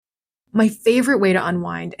My favorite way to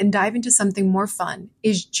unwind and dive into something more fun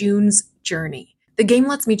is June's Journey. The game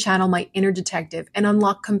lets me channel my inner detective and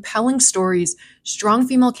unlock compelling stories, strong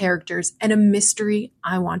female characters, and a mystery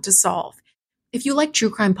I want to solve. If you like true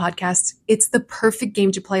crime podcasts, it's the perfect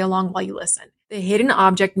game to play along while you listen. The Hidden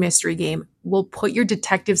Object Mystery Game will put your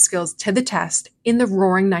detective skills to the test in the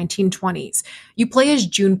roaring 1920s. You play as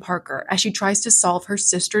June Parker as she tries to solve her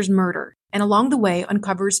sister's murder, and along the way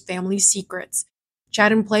uncovers family secrets.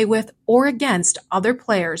 Chat and play with or against other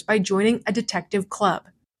players by joining a detective club.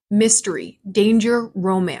 Mystery, danger,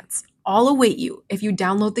 romance all await you if you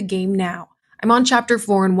download the game now. I'm on Chapter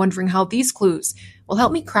 4 and wondering how these clues will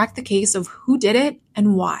help me crack the case of who did it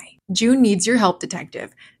and why. June needs your help,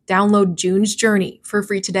 detective. Download June's Journey for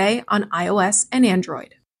free today on iOS and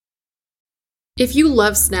Android. If you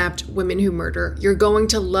love Snapped Women Who Murder, you're going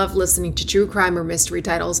to love listening to true crime or mystery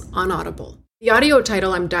titles on Audible. The audio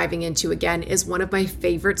title I'm diving into again is one of my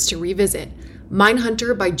favorites to revisit,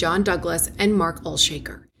 Mindhunter by John Douglas and Mark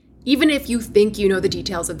Olshaker. Even if you think you know the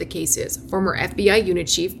details of the cases former FBI unit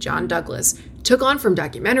chief John Douglas took on from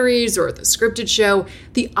documentaries or the scripted show,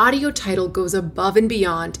 the audio title goes above and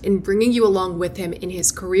beyond in bringing you along with him in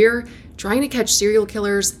his career, trying to catch serial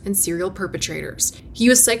killers and serial perpetrators. He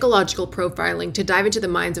used psychological profiling to dive into the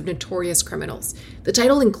minds of notorious criminals. The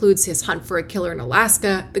title includes his hunt for a killer in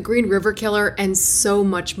Alaska, the Green River Killer, and so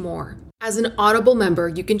much more. As an Audible member,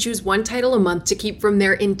 you can choose one title a month to keep from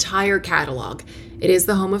their entire catalog. It is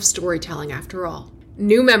the home of storytelling, after all.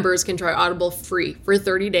 New members can try Audible free for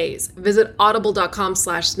 30 days. Visit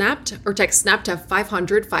audible.com/snapped or text SNAP to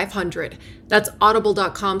 500-500. That's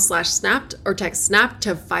audible.com/snapped or text SNAP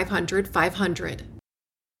to 500-500.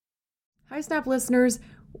 Hi, Snap listeners.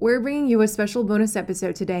 We're bringing you a special bonus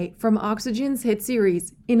episode today from Oxygen's hit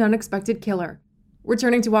series, An Unexpected Killer.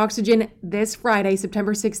 Returning to Oxygen this Friday,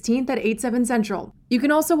 September 16th at 8/7 Central. You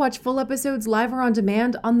can also watch full episodes live or on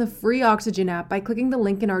demand on the free Oxygen app by clicking the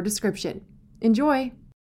link in our description. Enjoy!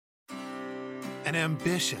 An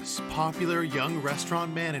ambitious, popular young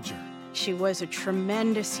restaurant manager. She was a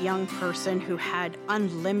tremendous young person who had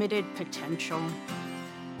unlimited potential.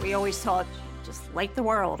 We always thought, just light the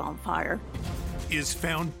world on fire. Is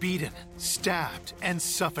found beaten, stabbed, and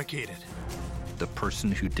suffocated. The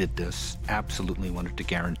person who did this absolutely wanted to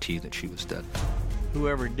guarantee that she was dead.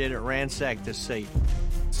 Whoever did it ransacked the safe.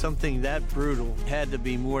 Something that brutal had to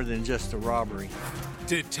be more than just a robbery.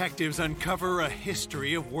 Detectives uncover a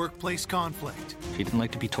history of workplace conflict. He didn't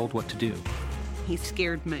like to be told what to do. He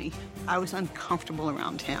scared me. I was uncomfortable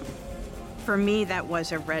around him. For me, that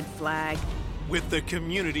was a red flag. With the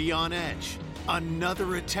community on edge,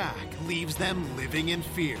 another attack leaves them living in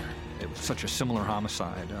fear. It was such a similar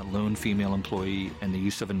homicide, a lone female employee and the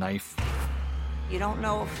use of a knife. You don't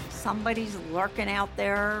know if somebody's lurking out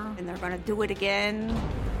there and they're going to do it again.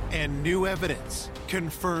 And new evidence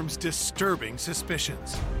confirms disturbing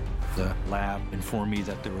suspicions. The lab informed me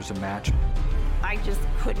that there was a match. I just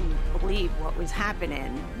couldn't believe what was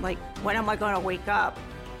happening. Like, when am I going to wake up?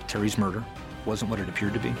 Terry's murder wasn't what it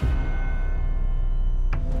appeared to be.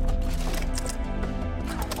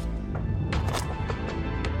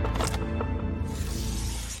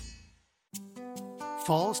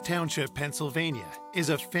 Falls Township, Pennsylvania is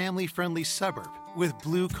a family-friendly suburb with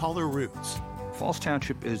blue-collar roots. Falls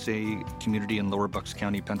Township is a community in Lower Bucks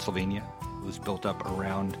County, Pennsylvania. It was built up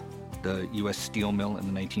around the U.S. Steel Mill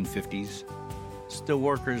in the 1950s. Steel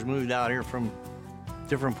workers moved out here from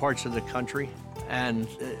different parts of the country, and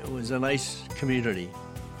it was a nice community.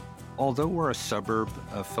 Although we're a suburb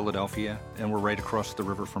of Philadelphia and we're right across the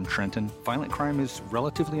river from Trenton, violent crime is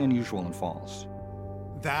relatively unusual in Falls.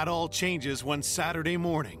 That all changes one Saturday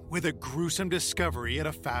morning with a gruesome discovery at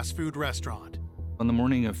a fast food restaurant. On the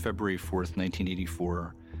morning of February 4th,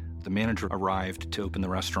 1984, the manager arrived to open the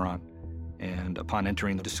restaurant and upon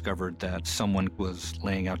entering, discovered that someone was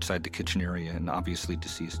laying outside the kitchen area and obviously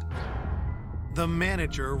deceased. The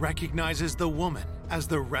manager recognizes the woman as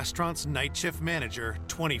the restaurant's night shift manager,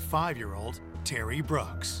 25-year-old Terry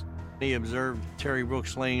Brooks. He observed Terry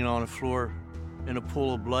Brooks laying on the floor in a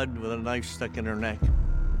pool of blood with a knife stuck in her neck.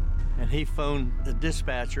 And he phoned the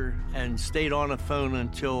dispatcher and stayed on the phone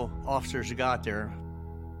until officers got there.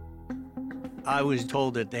 I was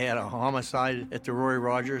told that they had a homicide at the Roy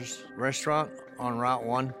Rogers restaurant on Route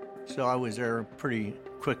 1, so I was there pretty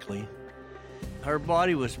quickly. Her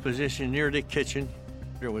body was positioned near the kitchen.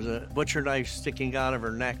 There was a butcher knife sticking out of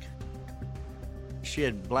her neck. She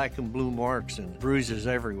had black and blue marks and bruises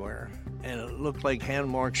everywhere, and it looked like hand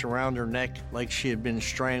marks around her neck, like she had been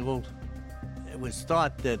strangled. It was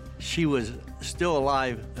thought that she was still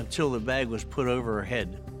alive until the bag was put over her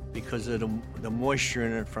head because of the moisture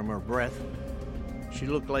in it from her breath. She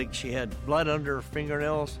looked like she had blood under her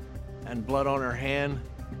fingernails and blood on her hand,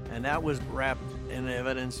 and that was wrapped in an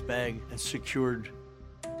evidence bag and secured.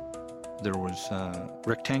 There was a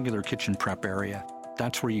rectangular kitchen prep area.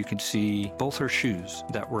 That's where you could see both her shoes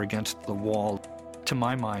that were against the wall. To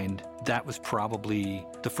my mind, that was probably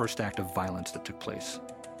the first act of violence that took place,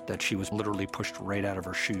 that she was literally pushed right out of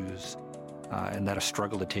her shoes, and that a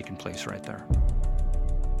struggle had taken place right there.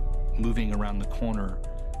 Moving around the corner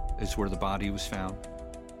is where the body was found.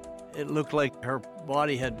 It looked like her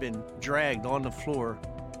body had been dragged on the floor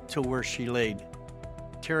to where she laid.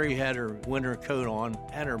 Terry had her winter coat on,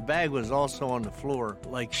 and her bag was also on the floor,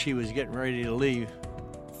 like she was getting ready to leave.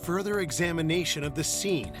 Further examination of the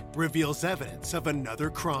scene reveals evidence of another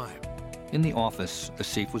crime. In the office, the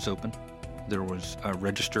safe was open. There was a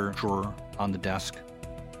register drawer on the desk.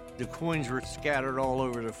 The coins were scattered all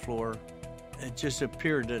over the floor. It just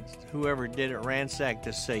appeared that whoever did it ransacked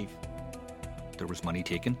the safe. There was money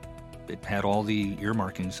taken. It had all the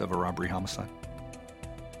earmarkings of a robbery homicide.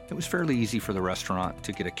 It was fairly easy for the restaurant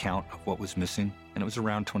to get a count of what was missing, and it was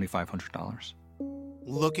around $2,500.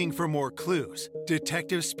 Looking for more clues,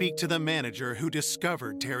 detectives speak to the manager who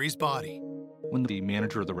discovered Terry's body. When the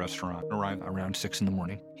manager of the restaurant arrived around 6 in the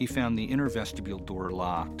morning, he found the inner vestibule door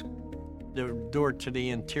locked. The door to the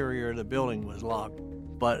interior of the building was locked,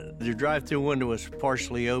 but the drive-through window was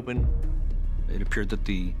partially open. It appeared that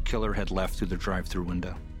the killer had left through the drive-through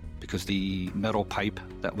window because the metal pipe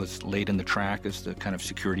that was laid in the track as the kind of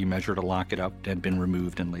security measure to lock it up had been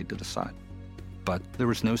removed and laid to the side. But there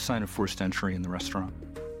was no sign of forced entry in the restaurant.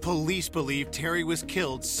 Police believe Terry was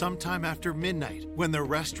killed sometime after midnight when the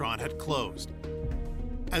restaurant had closed.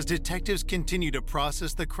 As detectives continue to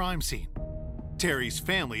process the crime scene, Terry's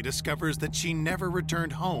family discovers that she never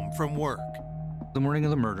returned home from work. The morning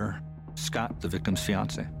of the murder, Scott, the victim's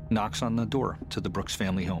fiance, knocks on the door to the Brooks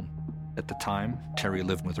family home. At the time, Terry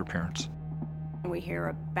lived with her parents. We hear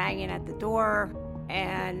a banging at the door,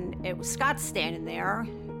 and it was Scott standing there,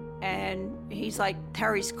 and he's like,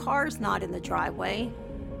 Terry's car's not in the driveway.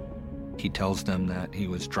 He tells them that he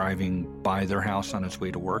was driving by their house on his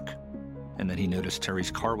way to work, and that he noticed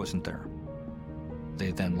Terry's car wasn't there.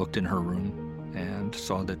 They then looked in her room and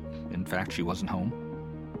saw that, in fact, she wasn't home.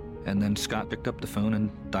 And then Scott picked up the phone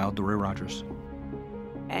and dialed to Roy Rogers.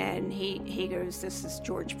 And he goes, this is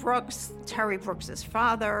George Brooks, Terry Brooks's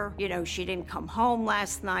father. You know, she didn't come home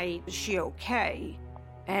last night. Is she okay?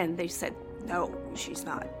 And they said, no, she's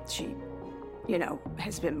not. She,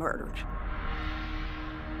 has been murdered.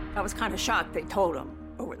 I was kind of shocked they told him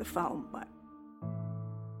over the phone, but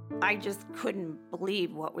I just couldn't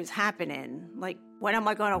believe what was happening. Like, when am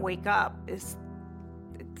I going to wake up? It's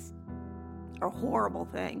a horrible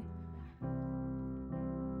thing.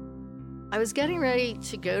 I was getting ready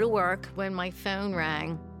to go to work when my phone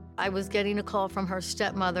rang. I was getting a call from her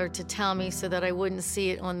stepmother to tell me so that I wouldn't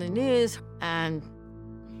see it on the news, and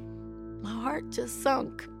my heart just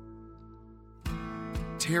sunk.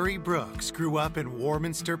 Terry Brooks grew up in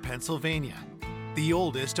Warminster, Pennsylvania, the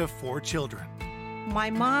oldest of 4 children. My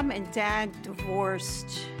mom and dad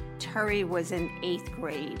divorced. Terry was in 8th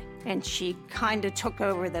grade, and she kind of took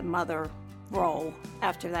over the mother role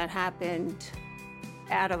after that happened.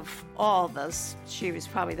 Out of all of us, she was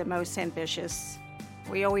probably the most ambitious.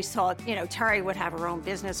 We always thought, Terry would have her own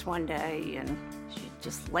business one day, and she'd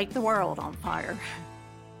just light the world on fire.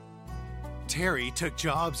 Terry took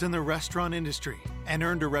jobs in the restaurant industry and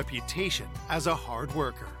earned a reputation as a hard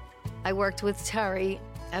worker. I worked with Terry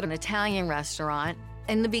at an Italian restaurant.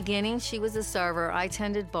 In the beginning, she was a server. I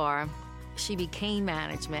tended bar. She became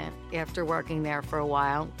management after working there for a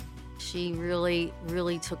while. She really,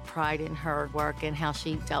 really took pride in her work and how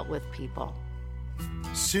she dealt with people.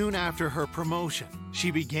 Soon after her promotion, she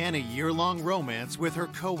began a year-long romance with her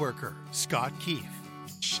coworker, Scott Keefe.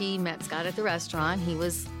 She met Scott at the restaurant. He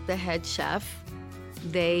was the head chef.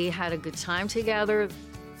 They had a good time together.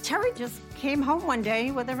 Terry just came home one day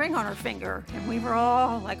with a ring on her finger, and we were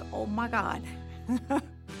all like, oh my God.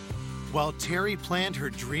 While Terry planned her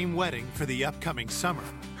dream wedding for the upcoming summer,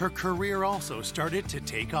 her career also started to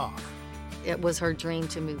take off. It was her dream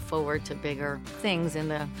to move forward to bigger things in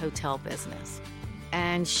the hotel business.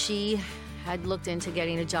 And she had looked into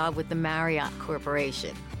getting a job with the Marriott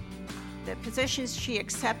Corporation. The positions she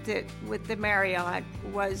accepted with the Marriott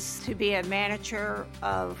was to be a manager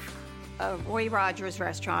of a Roy Rogers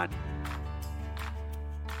restaurant.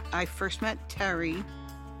 I first met Terry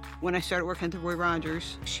when I started working at the Roy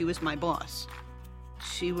Rogers. She was my boss.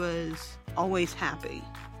 She was always happy.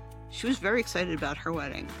 She was very excited about her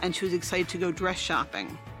wedding, and she was excited to go dress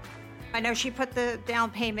shopping. I know she put the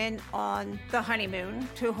down payment on the honeymoon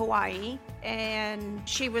to Hawaii, and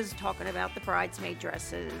she was talking about the bridesmaid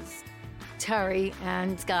dresses. Terry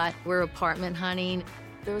and Scott were apartment hunting.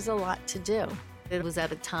 There was a lot to do. It was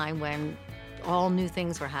at a time when all new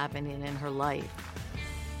things were happening in her life.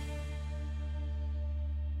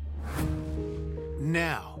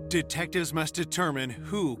 Now, detectives must determine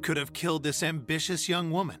who could have killed this ambitious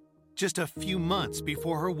young woman just a few months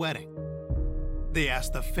before her wedding. They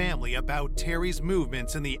asked the family about Terry's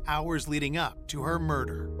movements in the hours leading up to her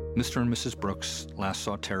murder. Mr. and Mrs. Brooks last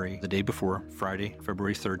saw Terry the day before, Friday,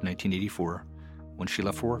 February 3rd, 1984, when she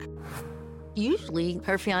left for work. Usually,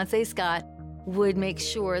 her fiancé, Scott, would make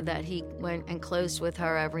sure that he went and closed with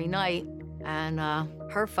her every night. And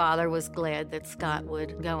her father was glad that Scott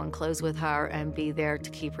would go and close with her and be there to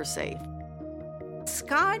keep her safe.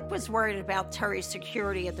 Scott was worried about Terry's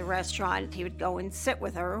security at the restaurant. He would go and sit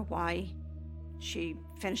with her while she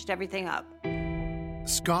finished everything up.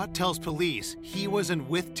 Scott tells police he wasn't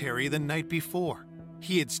with Terry the night before.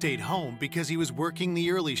 He had stayed home because he was working the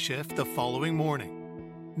early shift the following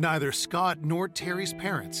morning. Neither Scott nor Terry's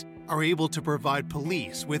parents are able to provide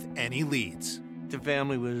police with any leads. The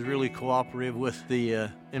family was really cooperative with the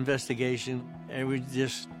investigation, and we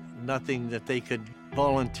just nothing that they could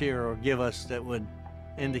volunteer or give us that would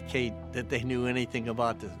indicate that they knew anything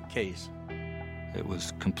about the case. It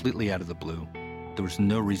was completely out of the blue. There was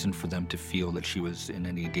no reason for them to feel that she was in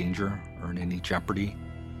any danger or in any jeopardy.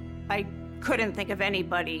 I couldn't think of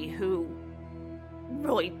anybody who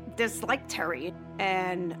really disliked Terry,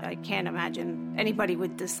 and I can't imagine anybody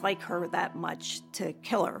would dislike her that much to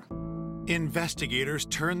kill her. Investigators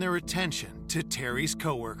turn their attention to Terry's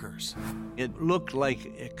coworkers. It looked like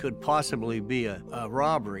it could possibly be a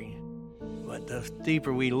robbery, but the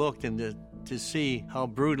deeper we looked into to see how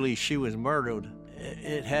brutally she was murdered,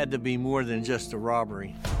 it had to be more than just a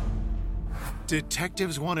robbery.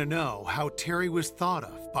 Detectives want to know how Terry was thought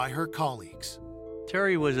of by her colleagues.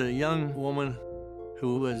 Terry was a young woman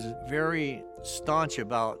who was very staunch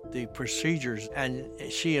about the procedures, and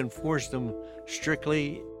she enforced them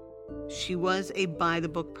strictly. She was a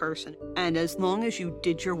by-the-book person, and as long as you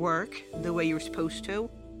did your work the way you were supposed to,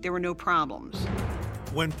 there were no problems.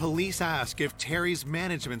 When police ask if Terry's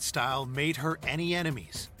management style made her any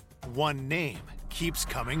enemies, one name keeps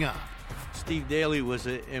coming up. Steve Daly was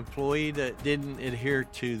an employee that didn't adhere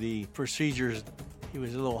to the procedures. He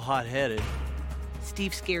was a little hot-headed.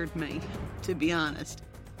 Steve scared me, to be honest.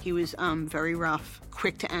 He was very rough,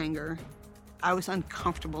 quick to anger. I was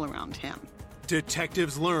uncomfortable around him.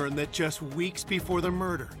 Detectives learn that just weeks before the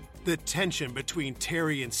murder, the tension between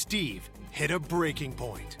Terry and Steve hit a breaking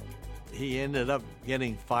point. He ended up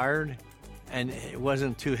getting fired, and he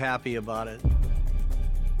wasn't too happy about it.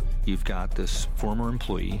 You've got this former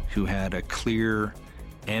employee who had a clear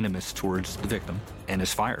animus towards the victim and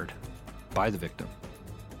is fired by the victim.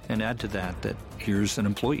 And add to that that here's an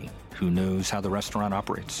employee who knows how the restaurant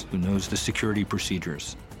operates, who knows the security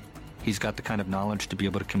procedures. He's got the kind of knowledge to be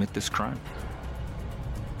able to commit this crime.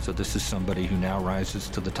 So this is somebody who now rises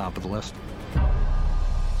to the top of the list.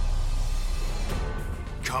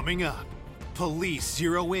 Coming up, police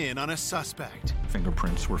zero in on a suspect.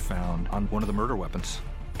 Fingerprints were found on one of the murder weapons.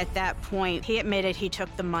 At that point, he admitted he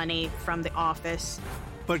took the money from the office.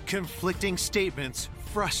 But conflicting statements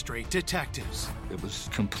frustrate detectives. It was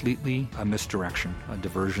completely a misdirection, a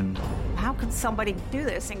diversion. How could somebody do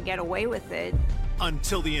this and get away with it?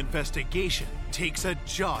 Until the investigation takes a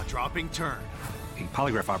jaw-dropping turn. A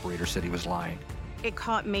polygraph operator said he was lying. It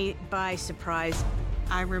caught me by surprise.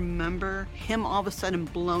 I remember him all of a sudden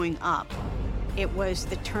blowing up. It was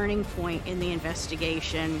the turning point in the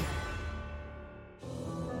investigation.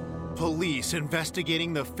 Police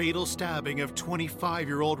investigating the fatal stabbing of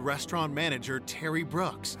 25-year-old restaurant manager Terry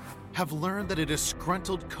Brooks have learned that a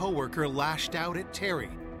disgruntled coworker lashed out at Terry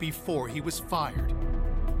before he was fired.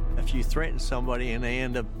 If you threaten somebody and they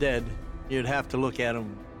end up dead, you'd have to look at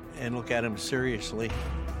them and look at them seriously.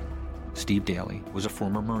 Steve Daly was a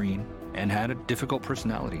former Marine and had a difficult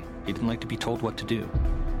personality. He didn't like to be told what to do.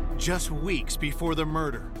 Just weeks before the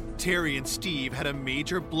murder, Terry and Steve had a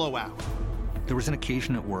major blowout. There was an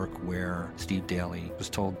occasion at work where Steve Daly was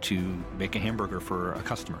told to make a hamburger for a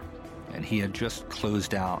customer, and he had just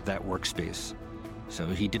closed out that workspace, so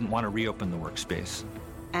he didn't want to reopen the workspace.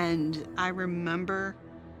 And I remember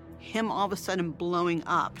him all of a sudden blowing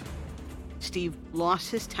up. Steve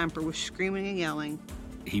lost his temper, was screaming and yelling.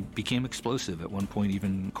 He became explosive, at one point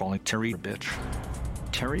even calling Terry a bitch.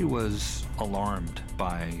 Terry was alarmed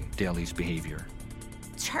by Daly's behavior.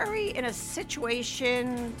 Terry, in a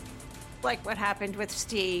situation like what happened with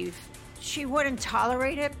Steve, she wouldn't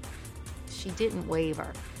tolerate it. She didn't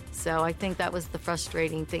waver. So I think that was the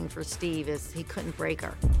frustrating thing for Steve, is he couldn't break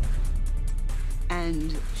her.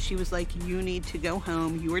 And she was like, you need to go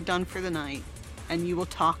home. You are done for the night, and you will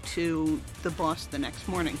talk to the boss the next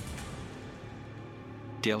morning.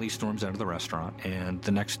 Daly storms out of the restaurant, and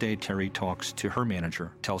the next day, Terry talks to her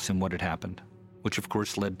manager, tells him what had happened, which of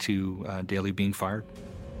course led to Daly being fired.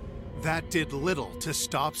 That did little to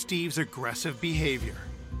stop Steve's aggressive behavior.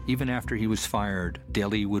 Even after he was fired,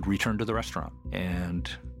 Daly would return to the restaurant and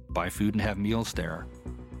buy food and have meals there.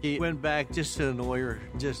 He went back just to annoy her,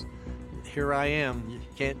 just, here I am, you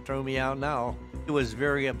can't throw me out now. It was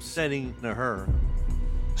very upsetting to her.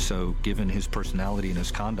 So given his personality and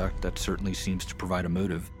his conduct, that certainly seems to provide a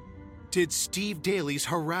motive. Did Steve Daly's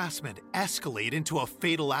harassment escalate into a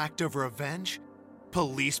fatal act of revenge?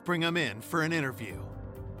 Police bring him in for an interview.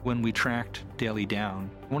 When we tracked Daly down,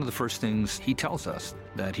 one of the first things he tells us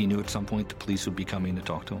that he knew at some point the police would be coming to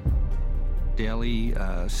talk to him. Daly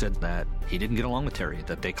said that he didn't get along with Terry,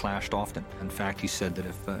 that they clashed often. In fact, he said that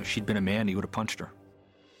if she'd been a man, he would have punched her.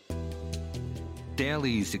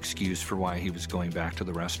 Daly's excuse for why he was going back to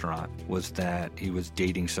the restaurant was that he was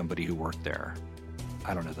dating somebody who worked there.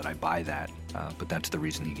 I don't know that I buy that, but that's the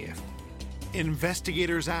reason he gave.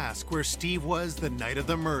 Investigators ask where Steve was the night of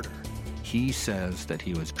the murder. He says that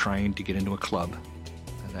he was trying to get into a club,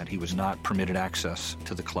 and that he was not permitted access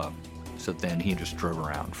to the club. So then he just drove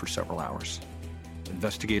around for several hours.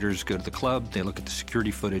 Investigators go to the club, they look at the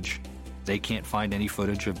security footage. They can't find any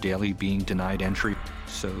footage of Daly being denied entry.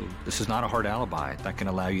 So this is not a hard alibi that can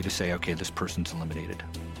allow you to say, okay, this person's eliminated.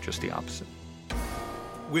 Just the opposite.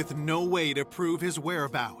 With no way to prove his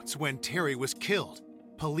whereabouts when Terry was killed,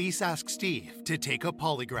 police ask Steve to take a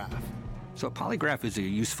polygraph. So a polygraph is a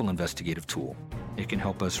useful investigative tool. It can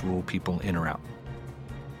help us rule people in or out.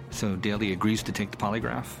 So Daly agrees to take the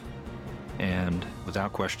polygraph, and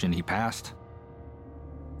without question, he passed.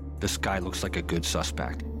 This guy looks like a good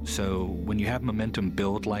suspect. So when you have momentum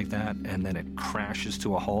build like that and then it crashes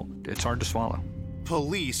to a halt, it's hard to swallow.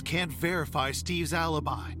 Police can't verify Steve's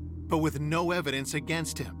alibi, but with no evidence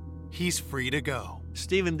against him, he's free to go.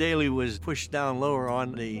 Stephen Daly was pushed down lower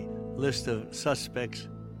on the list of suspects,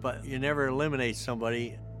 but you never eliminate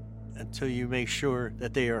somebody until you make sure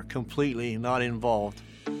that they are completely not involved.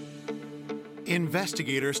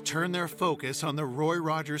 Investigators turn their focus on the Roy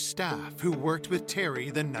Rogers staff who worked with Terry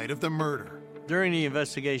the night of the murder. During the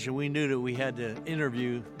investigation, we knew that we had to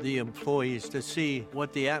interview the employees to see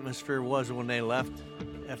what the atmosphere was when they left,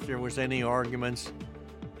 if there was any arguments.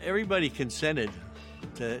 Everybody consented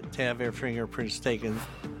to have their fingerprints taken.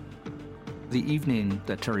 The evening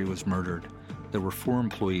that Terry was murdered, there were 4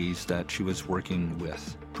 employees that she was working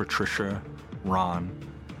with: Patricia, Ron,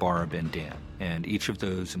 Barb, and Dan. And each of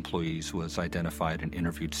those employees was identified and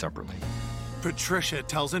interviewed separately. Patricia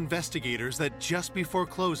tells investigators that just before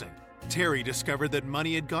closing, Terry discovered that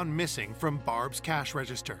money had gone missing from Barb's cash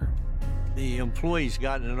register. The employees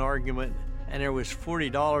got in an argument, and there was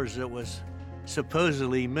 $40 that was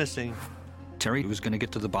supposedly missing. Terry was going to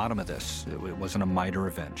get to the bottom of this. It wasn't a minor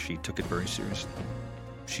event. She took it very seriously.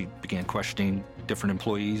 She began questioning different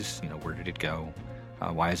employees. Where did it go?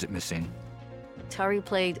 Why is it missing? Terry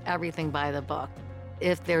played everything by the book.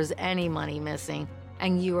 If there's any money missing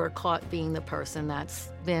and you are caught being the person that's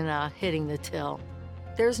been hitting the till,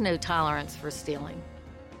 there's no tolerance for stealing.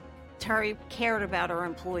 Terry cared about her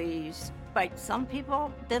employees, but some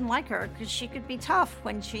people didn't like her because she could be tough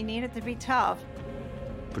when she needed to be tough.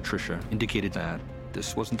 Patricia indicated that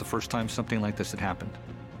this wasn't the first time something like this had happened.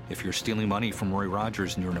 If you're stealing money from Roy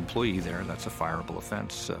Rogers and you're an employee there, that's a fireable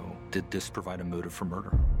offense. So did this provide a motive for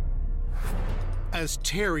murder? As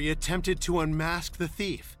Terry attempted to unmask the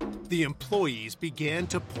thief, the employees began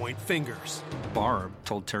to point fingers. Barb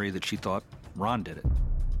told Terry that she thought Ron did it.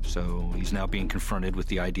 So he's now being confronted with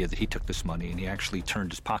the idea that he took this money, and he actually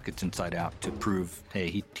turned his pockets inside out to prove, hey,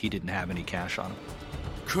 he didn't have any cash on him.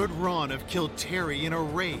 Could Ron have killed Terry in a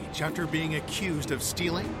rage after being accused of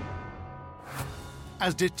stealing?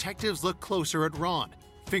 As detectives look closer at Ron,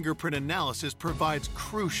 fingerprint analysis provides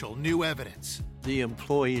crucial new evidence. The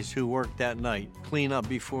employees who worked that night clean up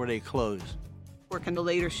before they close. Working the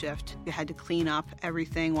later shift, you had to clean up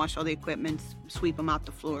everything, wash all the equipment, sweep them out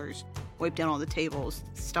the floors, wipe down all the tables,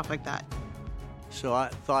 stuff like that. So I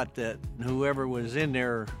thought that whoever was in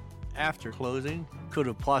there after closing could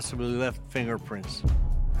have possibly left fingerprints.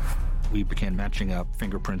 We began matching up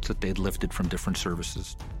fingerprints that they'd lifted from different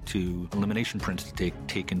services to elimination prints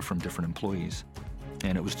taken from different employees.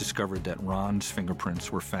 And it was discovered that Ron's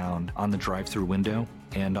fingerprints were found on the drive-through window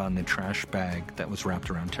and on the trash bag that was wrapped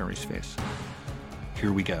around Terry's face.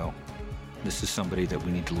 Here we go. This is somebody that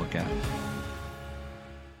we need to look at.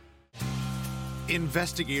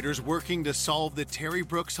 Investigators working to solve the Terry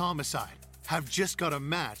Brooks homicide have just got a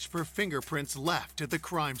match for fingerprints left at the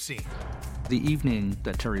crime scene. The evening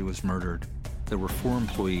that Terry was murdered, there were 4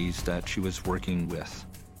 employees that she was working with,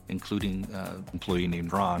 including an employee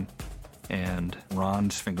named Ron. And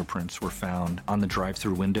Ron's fingerprints were found on the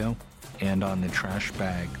drive-through window and on the trash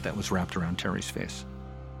bag that was wrapped around Terry's face.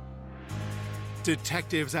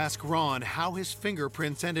 Detectives ask Ron how his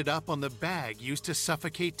fingerprints ended up on the bag used to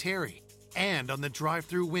suffocate Terry and on the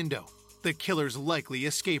drive-through window, the killer's likely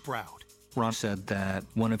escape route. Ron said that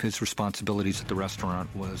one of his responsibilities at the restaurant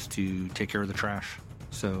was to take care of the trash.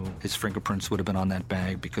 So his fingerprints would have been on that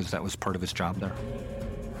bag because that was part of his job there.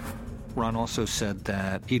 Ron also said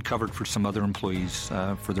that he'd covered for some other employees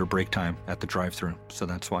for their break time at the drive-thru, so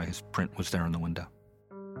that's why his print was there in the window.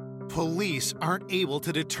 Police aren't able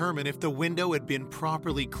to determine if the window had been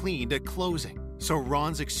properly cleaned at closing, so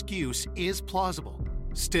Ron's excuse is plausible.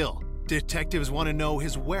 Still, detectives want to know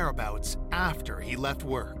his whereabouts after he left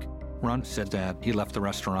work. Ron said that he left the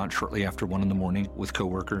restaurant shortly after 1 in the morning with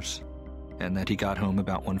coworkers, and that he got home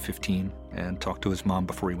about 1:15 and talked to his mom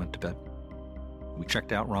before he went to bed. We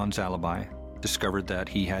checked out Ron's alibi, discovered that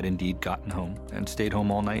he had indeed gotten home and stayed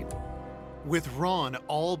home all night. With Ron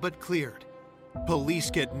all but cleared, police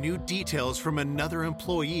get new details from another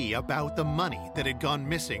employee about the money that had gone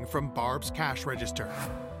missing from Barb's cash register.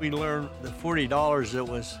 We learned the $40 that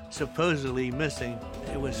was supposedly missing,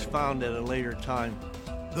 it was found at a later time.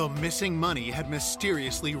 The missing money had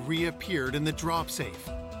mysteriously reappeared in the drop safe.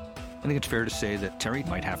 I think it's fair to say that Terry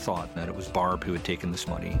might have thought that it was Barb who had taken this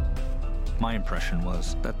money. My impression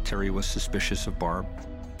was that Terry was suspicious of Barb.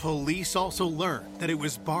 Police also learned that it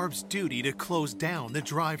was Barb's duty to close down the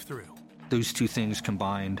drive-thru. Those two things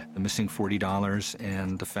combined, the missing $40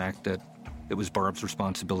 and the fact that it was Barb's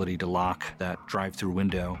responsibility to lock that drive-thru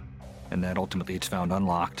window, and that ultimately it's found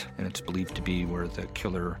unlocked, and it's believed to be where the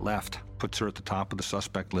killer left, puts her at the top of the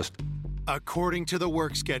suspect list. According to the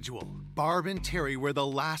work schedule, Barb and Terry were the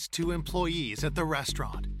last 2 employees at the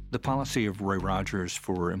restaurant. The policy of Roy Rogers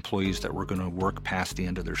for employees that were going to work past the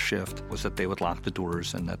end of their shift was that they would lock the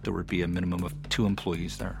doors and that there would be a minimum of 2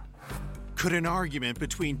 employees there. Could an argument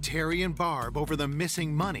between Terry and Barb over the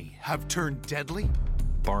missing money have turned deadly?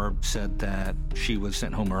 Barb said that she was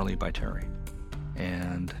sent home early by Terry,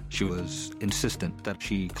 and she was insistent that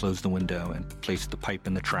she close the window and place the pipe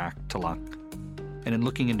in the track to lock. And in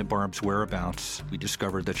looking into Barb's whereabouts, we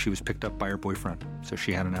discovered that she was picked up by her boyfriend, so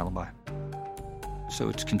she had an alibi. So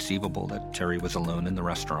it's conceivable that Terry was alone in the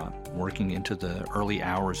restaurant, working into the early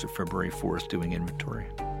hours of February 4th doing inventory.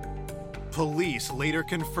 Police later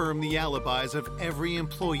confirmed the alibis of every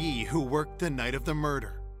employee who worked the night of the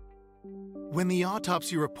murder. When the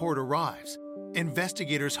autopsy report arrives,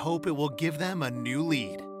 investigators hope it will give them a new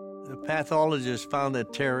lead. The pathologist found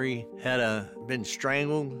that Terry had been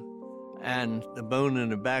strangled, and the bone in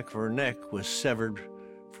the back of her neck was severed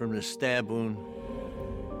from the stab wound.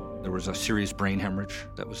 There was a serious brain hemorrhage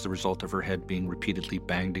that was the result of her head being repeatedly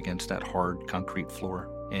banged against that hard concrete floor.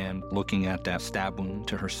 And looking at that stab wound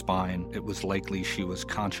to her spine, it was likely she was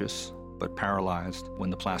conscious but paralyzed when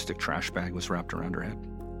the plastic trash bag was wrapped around her head.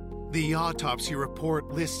 The autopsy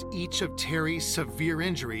report lists each of Terry's severe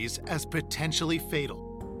injuries as potentially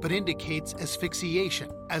fatal, but indicates asphyxiation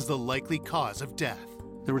as the likely cause of death.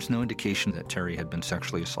 There was no indication that Terry had been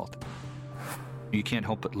sexually assaulted. You can't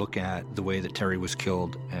help but look at the way that Terry was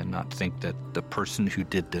killed and not think that the person who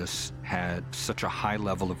did this had such a high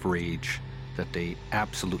level of rage that they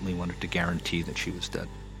absolutely wanted to guarantee that she was dead.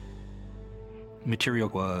 Material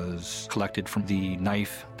was collected from the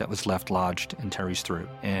knife that was left lodged in Terry's throat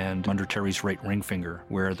and under Terry's right ring finger,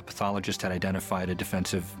 where the pathologist had identified a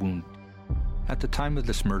defensive wound. At the time of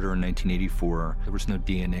this murder in 1984, there was no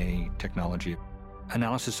DNA technology.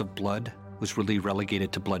 Analysis of blood was really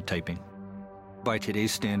relegated to blood typing. By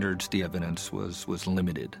today's standards, the evidence was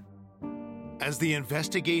limited. As the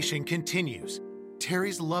investigation continues,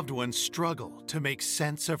 Terry's loved ones struggle to make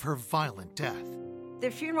sense of her violent death. The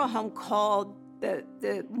funeral home called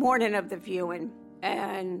the morning of the viewing,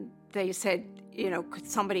 and they said, could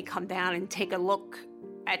somebody come down and take a look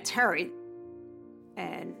at Terry?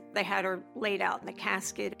 And they had her laid out in the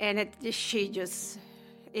casket, and she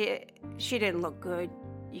didn't look good.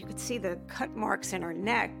 You could see the cut marks in her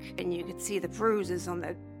neck, and you could see the bruises on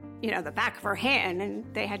the back of her hand, and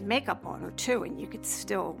they had makeup on her too, and you could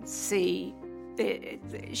still see it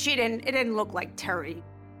didn't look like Terry.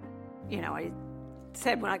 I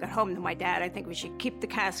said when I got home to my dad, I think we should keep the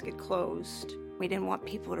casket closed. We didn't want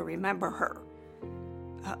people to remember her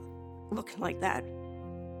looking like that.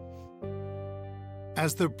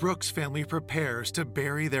 As the Brooks family prepares to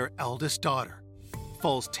bury their eldest daughter,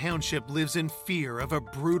 Falls Township lives in fear of a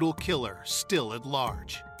brutal killer still at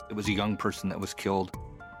large. It was a young person that was killed,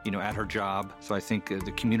 at her job. So I think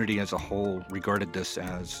the community as a whole regarded this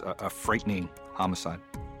as a frightening homicide.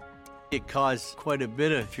 It caused quite a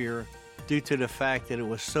bit of fear due to the fact that it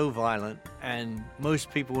was so violent, and most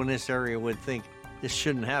people in this area would think this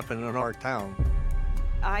shouldn't happen in our town.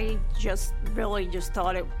 I just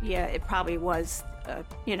thought it probably was,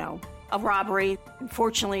 a robbery.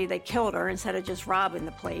 Unfortunately, they killed her instead of just robbing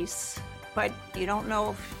the place. But you don't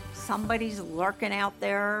know if somebody's lurking out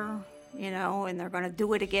there, and they're going to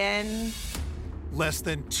do it again. Less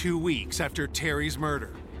than 2 weeks after Terry's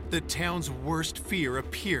murder, the town's worst fear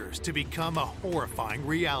appears to become a horrifying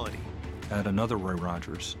reality. At another Roy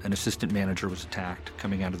Rogers, an assistant manager was attacked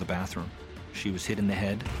coming out of the bathroom. She was hit in the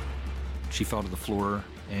head. She fell to the floor,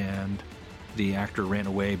 and the actor ran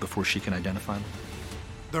away before she can identify him.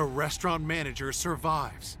 The restaurant manager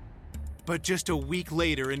survives. But just a week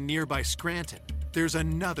later in nearby Scranton, there's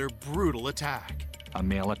another brutal attack. A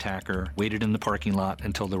male attacker waited in the parking lot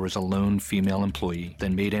until there was a lone female employee,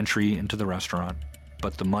 then made entry into the restaurant.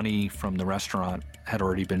 But the money from the restaurant had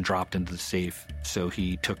already been dropped into the safe, so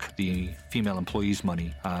he took the female employee's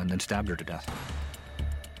money and then stabbed her to death.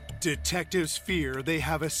 Detectives fear they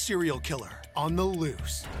have a serial killer on the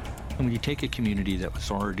loose. And when you take a community that was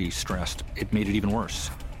already stressed, it made it even worse.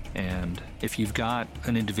 And if you've got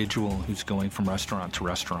an individual who's going from restaurant to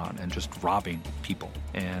restaurant and just robbing people,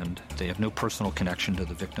 and they have no personal connection to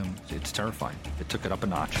the victim, it's terrifying. It took it up a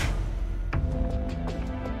notch.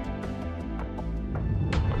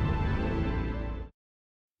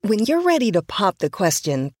 When you're ready to pop the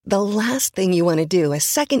question, the last thing you want to do is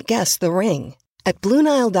second-guess the ring. At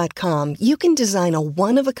BlueNile.com, you can design a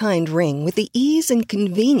one-of-a-kind ring with the ease and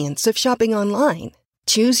convenience of shopping online.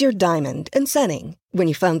 Choose your diamond and setting. When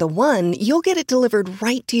you find the one, you'll get it delivered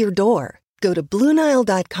right to your door. Go to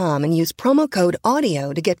BlueNile.com and use promo code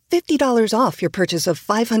AUDIO to get $50 off your purchase of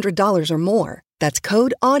 $500 or more. That's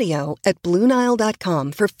code AUDIO at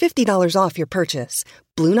BlueNile.com for $50 off your purchase.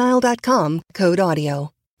 BlueNile.com, code AUDIO.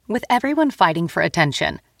 With everyone fighting for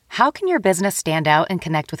attention, how can your business stand out and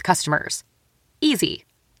connect with customers? Easy.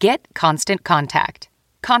 Get Constant Contact.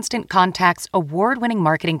 Constant Contact's award-winning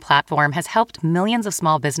marketing platform has helped millions of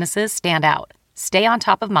small businesses stand out, stay on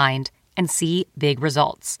top of mind, and see big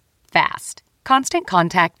results fast. Constant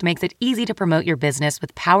Contact makes it easy to promote your business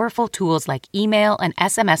with powerful tools like email and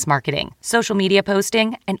SMS marketing, social media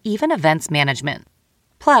posting, and even events management.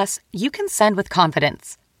 Plus, you can send with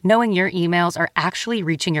confidence, knowing your emails are actually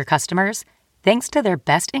reaching your customers thanks to their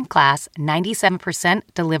best-in-class 97%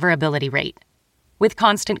 deliverability rate. With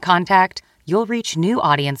Constant Contact, you'll reach new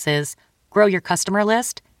audiences, grow your customer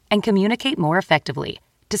list, and communicate more effectively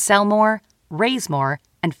to sell more, raise more,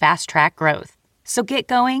 and fast-track growth. So get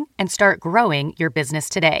going and start growing your business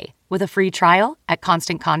today with a free trial at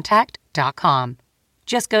ConstantContact.com.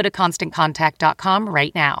 Just go to ConstantContact.com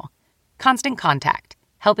right now. Constant Contact,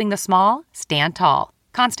 helping the small stand tall.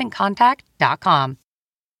 ConstantContact.com.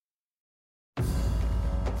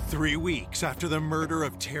 3 weeks after the murder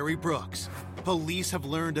of Terry Brooks, police have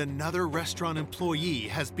learned another restaurant employee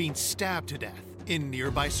has been stabbed to death in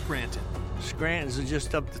nearby Scranton. Scranton's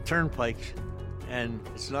just up the turnpike, and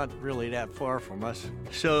it's not really that far from us.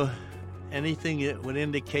 So anything that would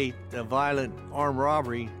indicate a violent armed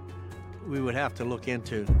robbery, we would have to look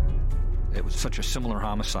into. It was such a similar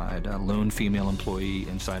homicide, a lone female employee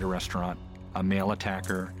inside a restaurant, a male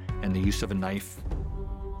attacker, and the use of a knife.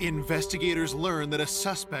 Investigators learn that a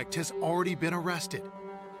suspect has already been arrested.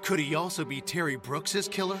 Could he also be Terry Brooks's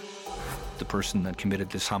killer? The person that committed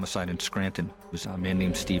this homicide in Scranton was a man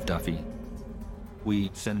named Steve Duffy. We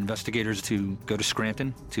sent investigators to go to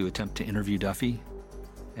Scranton to attempt to interview Duffy,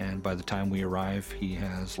 and by the time we arrive, he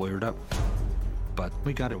has lawyered up. But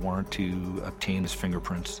we got a warrant to obtain his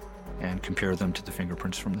fingerprints and compare them to the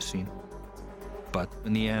fingerprints from the scene. But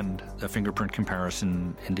in the end, a fingerprint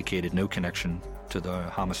comparison indicated no connection to the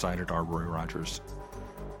homicide at our Roy Rogers.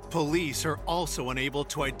 Police are also unable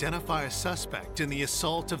to identify a suspect in the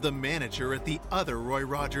assault of the manager at the other Roy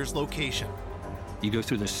Rogers location. You go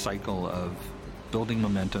through this cycle of building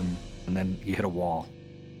momentum, and then you hit a wall.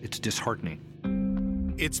 It's disheartening.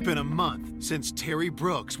 It's been a month since Terry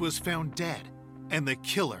Brooks was found dead, and the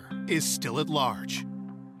killer is still at large.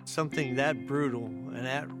 Something that brutal and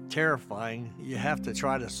that terrifying, you have to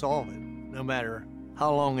try to solve it, no matter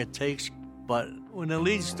how long it takes. But when the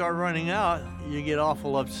leads start running out, you get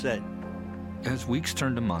awful upset. As weeks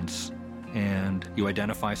turn to months, and you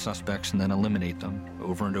identify suspects and then eliminate them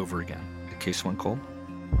over and over again, the case went cold.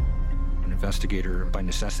 An investigator, by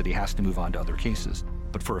necessity, has to move on to other cases.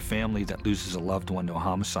 But for a family that loses a loved one to a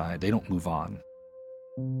homicide, they don't move on.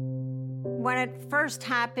 When it first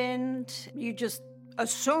happened, you just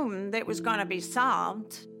assumed it was going to be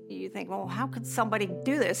solved. You think, well, how could somebody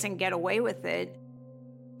do this and get away with it?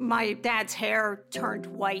 My dad's hair turned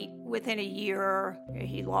white within a year.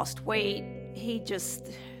 He lost weight.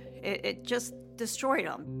 It just destroyed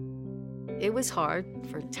him. It was hard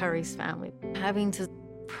for Terry's family, having to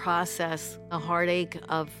process the heartache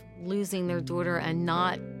of losing their daughter and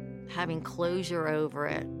not having closure over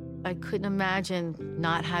it. I couldn't imagine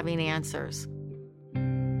not having answers.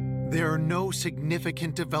 There are no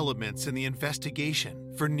significant developments in the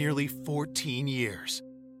investigation for nearly 14 years.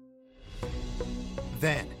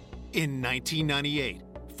 Then, in 1998,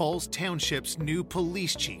 Falls Township's new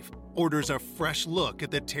police chief orders a fresh look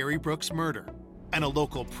at the Terry Brooks murder, and a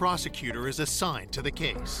local prosecutor is assigned to the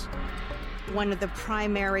case. One of the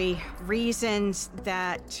primary reasons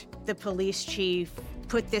that the police chief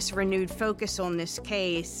put this renewed focus on this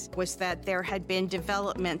case was that there had been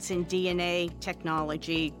developments in DNA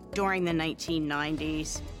technology during the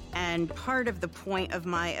 1990s. And part of the point of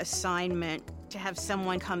my assignment, to have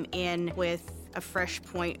someone come in with a fresh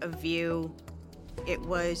point of view, it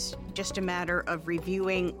was just a matter of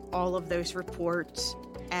reviewing all of those reports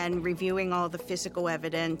and reviewing all the physical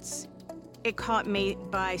evidence. It caught me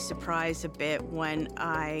by surprise a bit when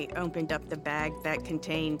I opened up the bag that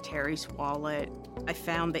contained Terry's wallet. I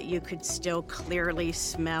found that you could still clearly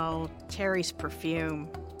smell Terry's perfume.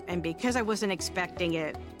 And because I wasn't expecting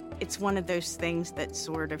it, it's one of those things that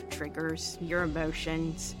sort of triggers your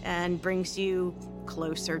emotions and brings you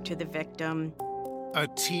closer to the victim. A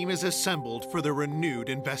team is assembled for the renewed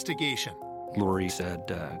investigation. Lori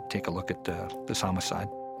said, take a look at this homicide.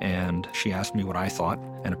 And she asked me what I thought,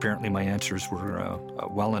 and apparently my answers were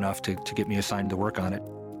well enough to get me assigned to work on it.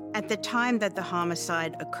 At the time that the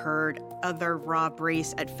homicide occurred, other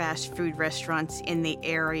robberies at fast food restaurants in the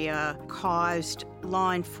area caused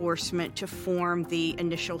law enforcement to form the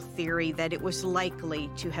initial theory that it was likely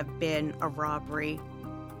to have been a robbery.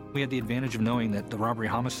 We had the advantage of knowing that the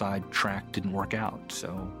robbery-homicide track didn't work out,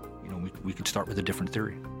 so we could start with a different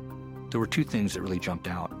theory. There were two things that really jumped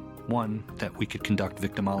out. One, that we could conduct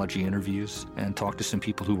victimology interviews and talk to some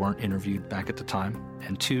people who weren't interviewed back at the time.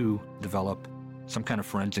 And two, develop some kind of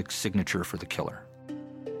forensic signature for the killer.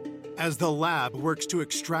 As the lab works to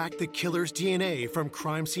extract the killer's DNA from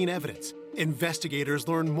crime scene evidence, investigators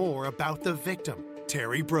learn more about the victim,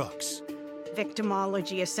 Terry Brooks.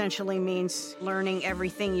 Victimology essentially means learning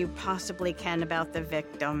everything you possibly can about the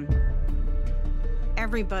victim.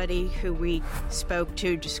 Everybody who we spoke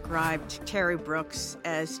to described Terry Brooks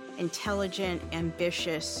as intelligent,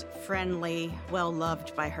 ambitious, friendly,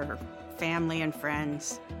 well-loved by her family and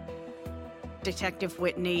friends. Detective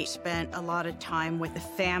Whitney spent a lot of time with the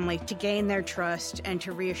family to gain their trust and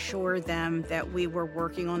to reassure them that we were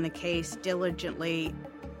working on the case diligently.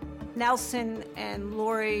 Nelson and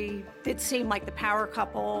Lori did seem like the power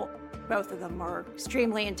couple. Both of them were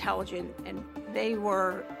extremely intelligent, and they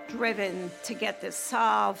were driven to get this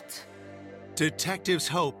solved. Detectives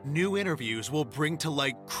hope new interviews will bring to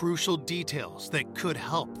light crucial details that could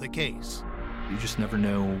help the case. You just never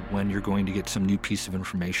know when you're going to get some new piece of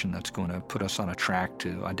information that's going to put us on a track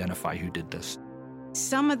to identify who did this.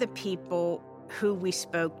 Some of the people who we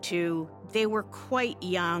spoke to, they were quite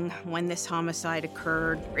young when this homicide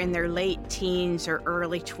occurred, in their late teens or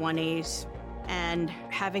early 20s, and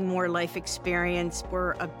having more life experience,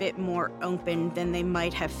 were a bit more open than they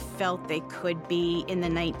might have felt they could be in the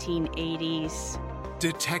 1980s.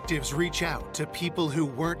 Detectives reach out to people who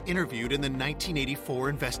weren't interviewed in the 1984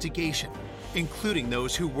 investigation, including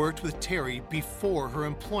those who worked with Terry before her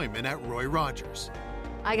employment at Roy Rogers.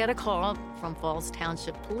 I got a call from Falls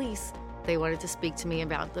Township Police. They wanted to speak to me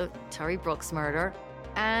about the Terry Brooks murder,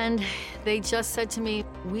 and they just said to me,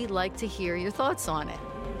 "We'd like to hear your thoughts on it."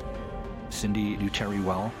 Cindy knew Terry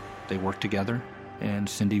well. They worked together, and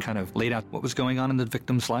Cindy kind of laid out what was going on in the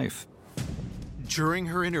victim's life. During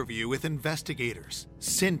her interview with investigators,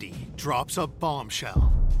 Cindy drops a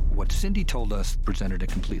bombshell. What Cindy told us presented a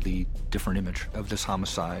completely different image of this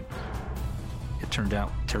homicide. It turned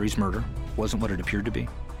out Terry's murder wasn't what it appeared to be.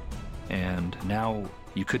 And now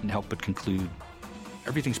you couldn't help but conclude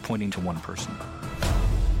everything's pointing to one person.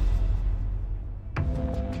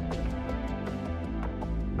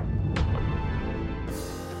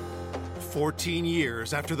 "14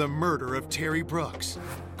 years after the murder of Terry Brooks,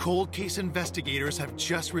 cold case investigators have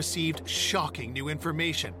just received shocking new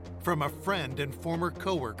information from a friend and former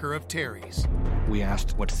coworker of Terry's. We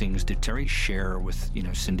asked what things did Terry share with,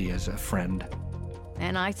 Cindy as a friend.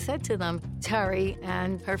 And I said to them, Terry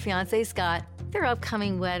and her fiancé Scott, their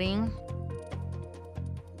upcoming wedding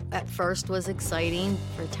at first was exciting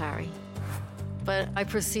for Terry. But I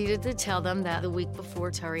proceeded to tell them that the week before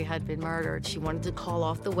Terry had been murdered, she wanted to call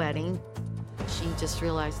off the wedding. She just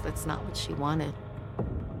realized that's not what she wanted.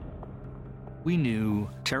 We knew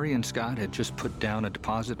Terry and Scott had just put down a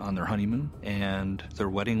deposit on their honeymoon, and their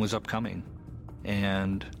wedding was upcoming.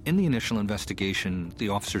 And in the initial investigation, the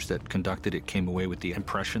officers that conducted it came away with the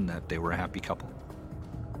impression that they were a happy couple.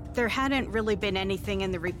 There hadn't really been anything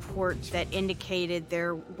in the report that indicated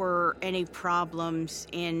there were any problems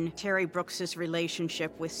in Terry Brooks's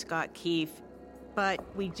relationship with Scott Keefe, but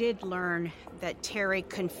we did learn that Terry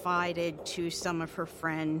confided to some of her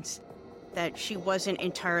friends that she wasn't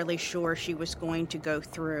entirely sure she was going to go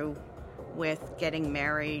through with getting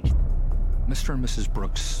married. Mr. and Mrs.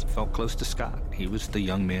 Brooks felt close to Scott. He was the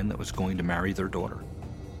young man that was going to marry their daughter.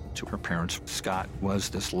 To her parents, Scott was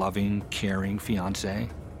this loving, caring fiancé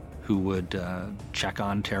who would check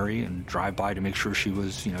on Terry and drive by to make sure she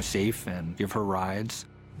was, safe and give her rides.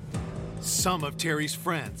 Some of Terry's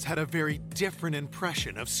friends had a very different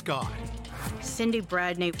impression of Scott. Cindy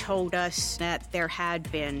Bradney told us that there had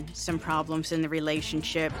been some problems in the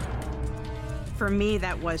relationship. For me,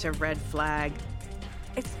 that was a red flag.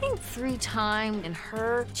 I think through time and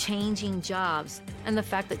her changing jobs and the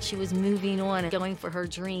fact that she was moving on and going for her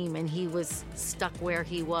dream and he was stuck where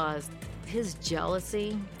he was, his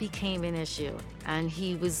jealousy became an issue and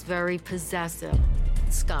he was very possessive.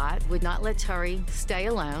 Scott would not let Terry stay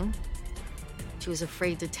alone. She was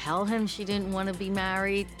afraid to tell him she didn't want to be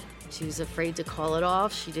married. She was afraid to call it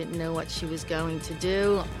off. She didn't know what she was going to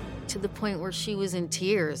do, to the point where she was in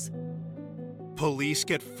tears. Police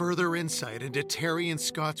get further insight into Terry and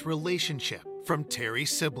Scott's relationship from Terry's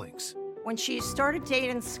siblings. When she started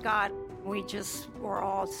dating Scott, we just were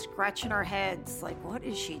all scratching our heads, like, what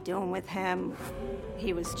is she doing with him?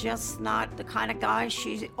 He was just not the kind of guy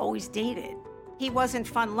she always dated. He wasn't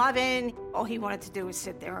fun-loving. All he wanted to do was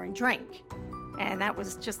sit there and drink. And that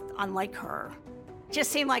was just unlike her.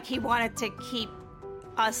 Just seemed like he wanted to keep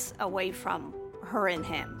us away from her and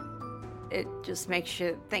him. It just makes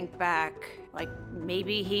you think back, like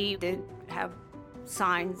maybe he did have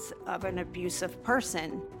signs of an abusive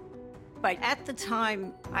person. But at the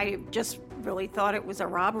time, I just really thought it was a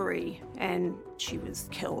robbery, and she was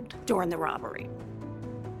killed during the robbery.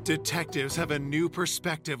 Detectives have a new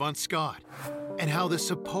perspective on Scott and how the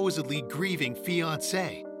supposedly grieving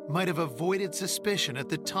fiancé might have avoided suspicion at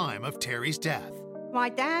the time of Terry's death. My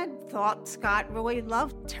dad thought Scott really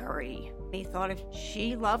loved Terry. He thought if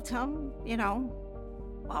she loved him,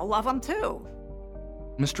 I'll love him too.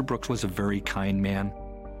 Mr. Brooks was a very kind man,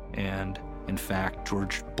 and in fact,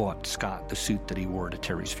 George bought Scott the suit that he wore to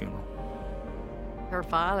Terry's funeral. Her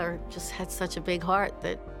father just had such a big heart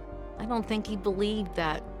that I don't think he believed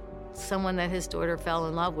that someone that his daughter fell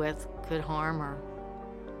in love with could harm her.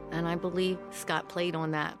 And I believe Scott played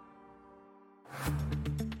on that.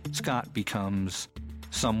 Scott becomes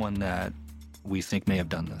someone that we think may have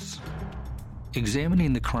done this.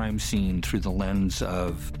 Examining the crime scene through the lens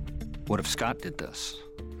of, what if Scott did this?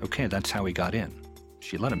 Okay, that's how he got in.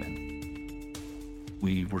 She let him in.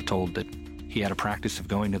 We were told that he had a practice of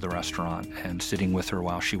going to the restaurant and sitting with her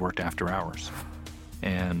while she worked after hours.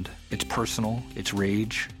 And it's personal, it's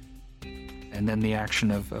rage, and then the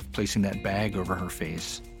action of placing that bag over her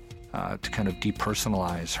face to kind of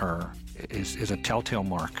depersonalize her is a telltale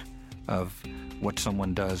mark of what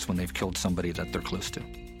someone does when they've killed somebody that they're close to.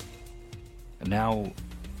 And now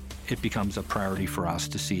it becomes a priority for us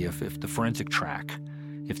to see if the forensic track,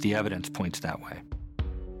 if the evidence points that way.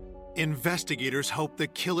 Investigators hope the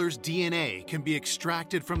killer's DNA can be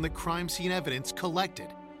extracted from the crime scene evidence collected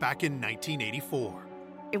back in 1984.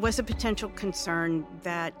 It was a potential concern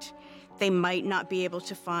that they might not be able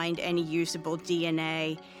to find any usable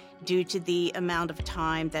DNA due to the amount of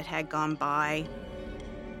time that had gone by.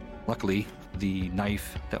 Luckily, the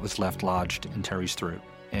knife that was left lodged in Terry's throat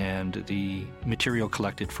and the material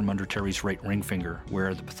collected from under Terry's right ring finger,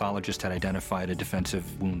 where the pathologist had identified a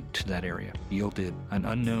defensive wound to that area, yielded an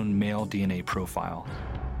unknown male DNA profile.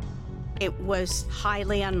 It was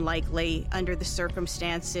highly unlikely under the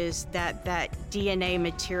circumstances that that DNA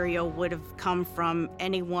material would have come from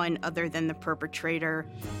anyone other than the perpetrator.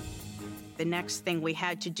 The next thing we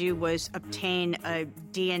had to do was obtain a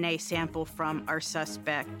DNA sample from our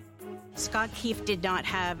suspect. Scott Keefe did not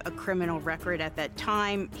have a criminal record at that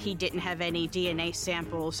time. He didn't have any DNA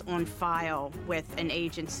samples on file with an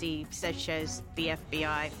agency such as the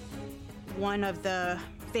FBI. One of the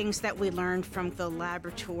things that we learned from the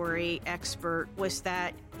laboratory expert was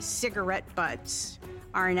that cigarette butts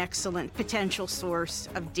are an excellent potential source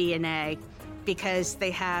of DNA because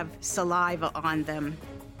they have saliva on them.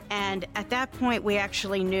 And at that point, we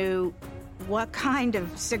actually knew what kind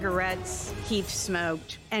of cigarettes Keefe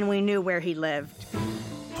smoked, and we knew where he lived.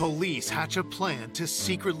 Police hatch a plan to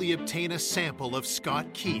secretly obtain a sample of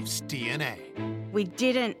Scott Keefe's DNA. We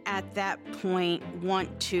didn't, at that point,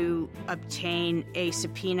 want to obtain a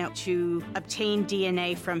subpoena to obtain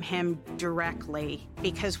DNA from him directly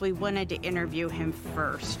because we wanted to interview him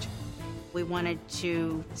first. We wanted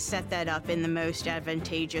to set that up in the most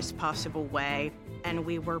advantageous possible way, and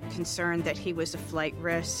we were concerned that he was a flight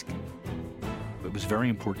risk. It was very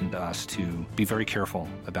important to us to be very careful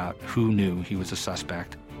about who knew he was a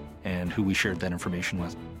suspect and who we shared that information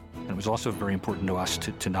with. And it was also very important to us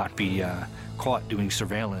to not be caught doing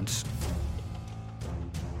surveillance.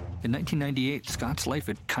 In 1998, Scott's life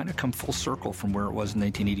had kind of come full circle from where it was in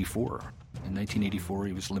 1984. In 1984,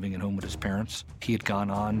 he was living at home with his parents. He had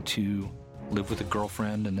gone on to live with a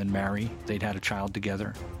girlfriend and then marry. They'd had a child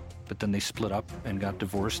together, but then they split up and got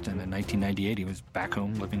divorced. And in 1998, he was back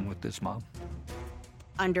home living with his mom.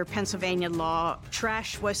 Under Pennsylvania law,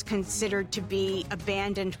 trash was considered to be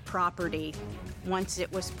abandoned property once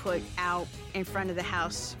it was put out in front of the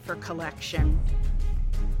house for collection.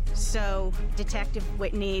 So Detective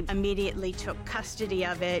Whitney immediately took custody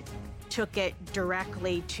of it, took it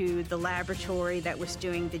directly to the laboratory that was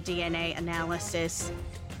doing the DNA analysis.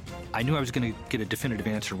 I knew I was going to get a definitive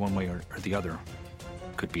answer one way or the other.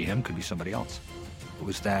 Could be him, could be somebody else. It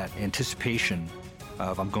was that anticipation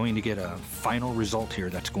of I'm going to get a final result here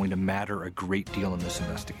that's going to matter a great deal in this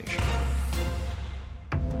investigation.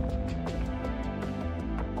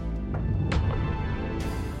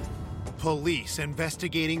 Police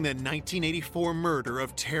investigating the 1984 murder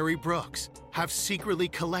of Terry Brooks have secretly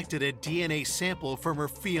collected a DNA sample from her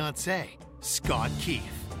fiancé, Scott Keefe.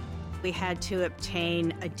 We had to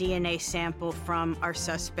obtain a DNA sample from our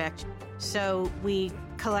suspect, so we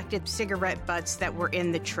collected cigarette butts that were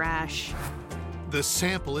in the trash. The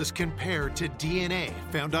sample is compared to DNA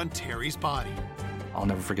found on Terry's body. I'll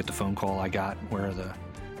never forget the phone call I got where the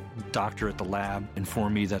doctor at the lab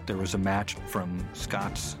informed me that there was a match from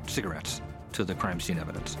Scott's cigarettes to the crime scene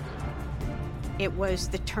evidence. It was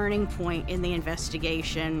the turning point in the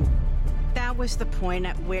investigation. That was the point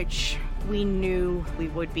at which we knew we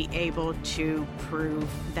would be able to prove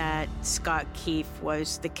that Scott Keefe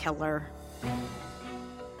was the killer.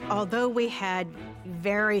 Although we had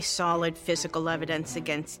very solid physical evidence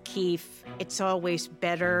against Keefe, it's always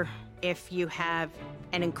better if you have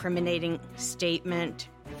an incriminating statement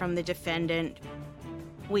from the defendant.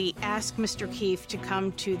 We asked Mr. Keefe to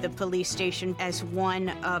come to the police station as one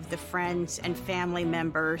of the friends and family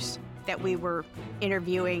members that we were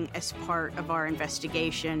interviewing as part of our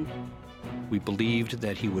investigation. We believed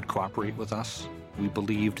that he would cooperate with us. We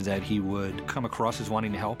believed that he would come across as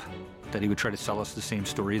wanting to help, that he would try to sell us the same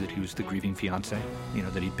story that he was the grieving fiancé,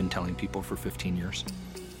 that he'd been telling people for 15 years.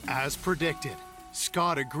 As predicted,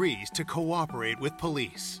 Scott agrees to cooperate with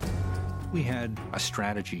police. We had a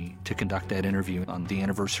strategy to conduct that interview on the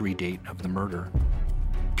anniversary date of the murder.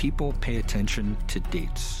 People pay attention to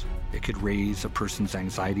dates. It could raise a person's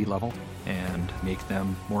anxiety level and make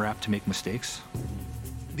them more apt to make mistakes.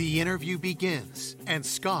 The interview begins, and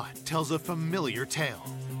Scott tells a familiar tale.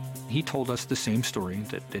 He told us the same story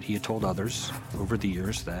that he had told others over the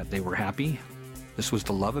years, that they were happy, this was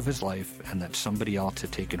the love of his life, and that somebody else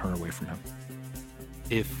had taken her away from him.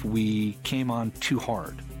 If we came on too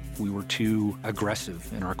hard, we were too aggressive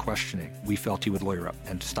in our questioning, we felt he would lawyer up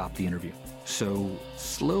and stop the interview. So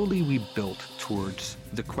slowly we built towards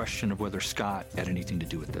the question of whether Scott had anything to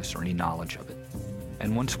do with this or any knowledge of it.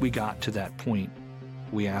 And once we got to that point,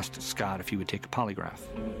 we asked Scott if he would take a polygraph.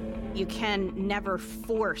 You can never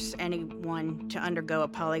force anyone to undergo a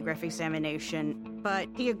polygraph examination, but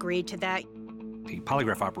he agreed to that. The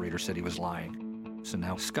polygraph operator said he was lying. So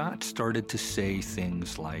now Scott started to say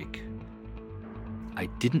things like, I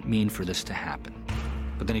didn't mean for this to happen.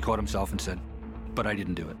 But then he caught himself and said, but I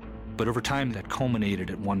didn't do it. But over time, that culminated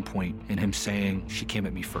at one point in him saying, she came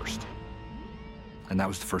at me first. And that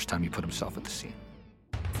was the first time he put himself at the scene.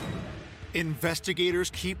 Investigators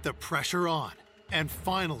keep the pressure on, and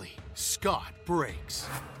finally, Scott breaks.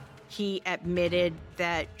 He admitted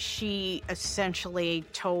that she essentially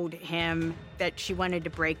told him that she wanted to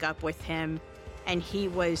break up with him, and he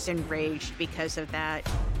was enraged because of that.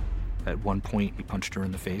 At one point, he punched her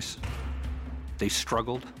in the face. They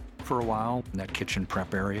struggled for a while in that kitchen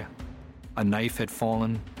prep area. A knife had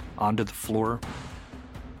fallen onto the floor,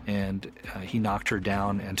 and he knocked her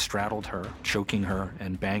down and straddled her, choking her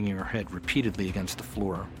and banging her head repeatedly against the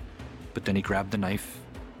floor. But then he grabbed the knife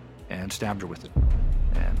and stabbed her with it,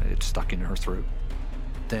 and it stuck in her throat.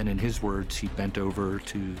 Then, in his words, he bent over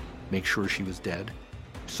to make sure she was dead,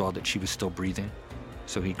 saw that she was still breathing,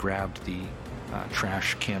 So he grabbed the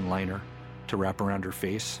trash can liner to wrap around her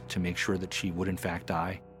face to make sure that she would in fact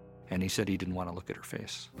die. And he said he didn't want to look at her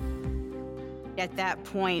face. At that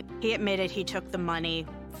point, he admitted he took the money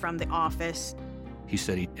from the office. He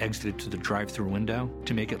said he exited to the drive-through window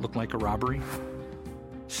to make it look like a robbery.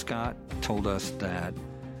 Scott told us that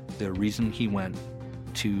the reason he went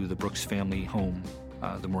to the Brooks family home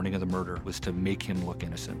the morning of the murder was to make him look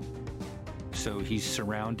innocent. So he's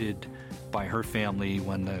surrounded by her family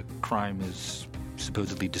when the crime is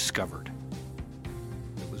supposedly discovered.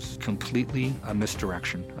 It was completely a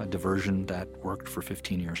misdirection, a diversion that worked for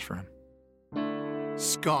 15 years for him.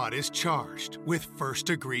 Scott is charged with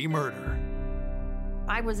first-degree murder.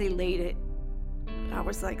 I was elated. I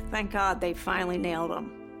was like, thank God they finally nailed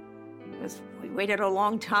him. Because we waited a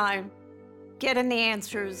long time. Getting the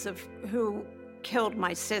answers of who killed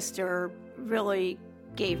my sister really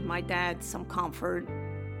gave my dad some comfort.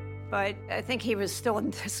 But I think he was still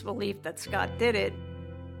in disbelief that Scott did it.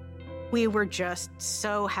 We were just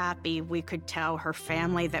so happy we could tell her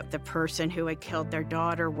family that the person who had killed their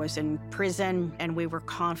daughter was in prison, and we were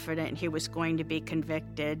confident he was going to be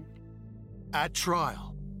convicted. At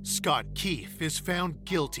trial, Scott Keefe is found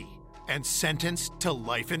guilty and sentenced to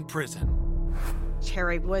life in prison.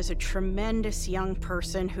 Terry was a tremendous young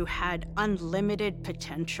person who had unlimited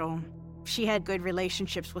potential. She had good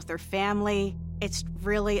relationships with her family. It's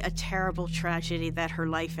really a terrible tragedy that her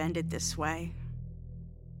life ended this way.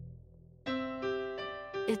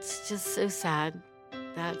 It's just so sad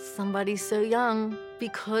that somebody so young,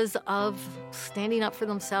 because of standing up for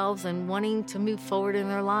themselves and wanting to move forward in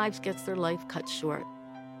their lives, gets their life cut short.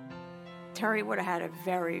 Terry would have had a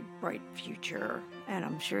very bright future, and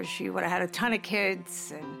I'm sure she would have had a ton of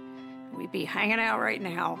kids, and we'd be hanging out right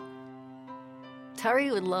now.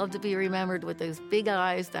 Terry would love to be remembered with those big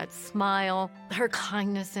eyes, that smile, her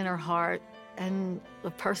kindness in her heart, and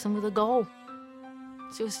a person with a goal.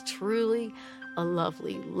 She was truly a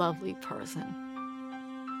lovely, lovely person.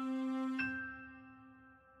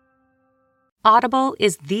 Audible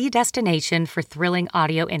is the destination for thrilling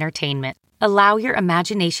audio entertainment. Allow your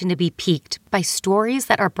imagination to be piqued by stories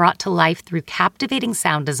that are brought to life through captivating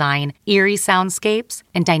sound design, eerie soundscapes,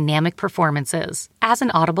 and dynamic performances. As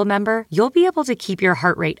an Audible member, you'll be able to keep your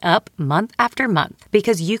heart rate up month after month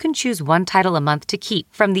because you can choose one title a month to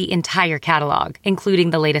keep from the entire catalog, including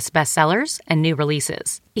the latest bestsellers and new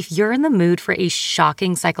releases. If you're in the mood for a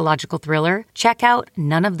shocking psychological thriller, check out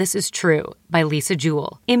None of This Is True by Lisa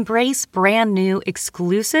Jewell. Embrace brand new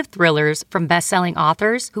exclusive thrillers from best-selling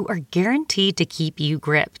authors who are guaranteed to keep you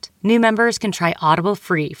gripped. New members can try Audible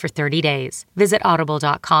free for 30 days. Visit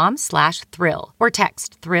audible.com/thrill or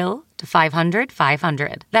text thrill to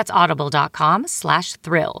 500-500. That's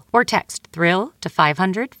audible.com/thrill or text thrill to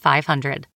 500-500.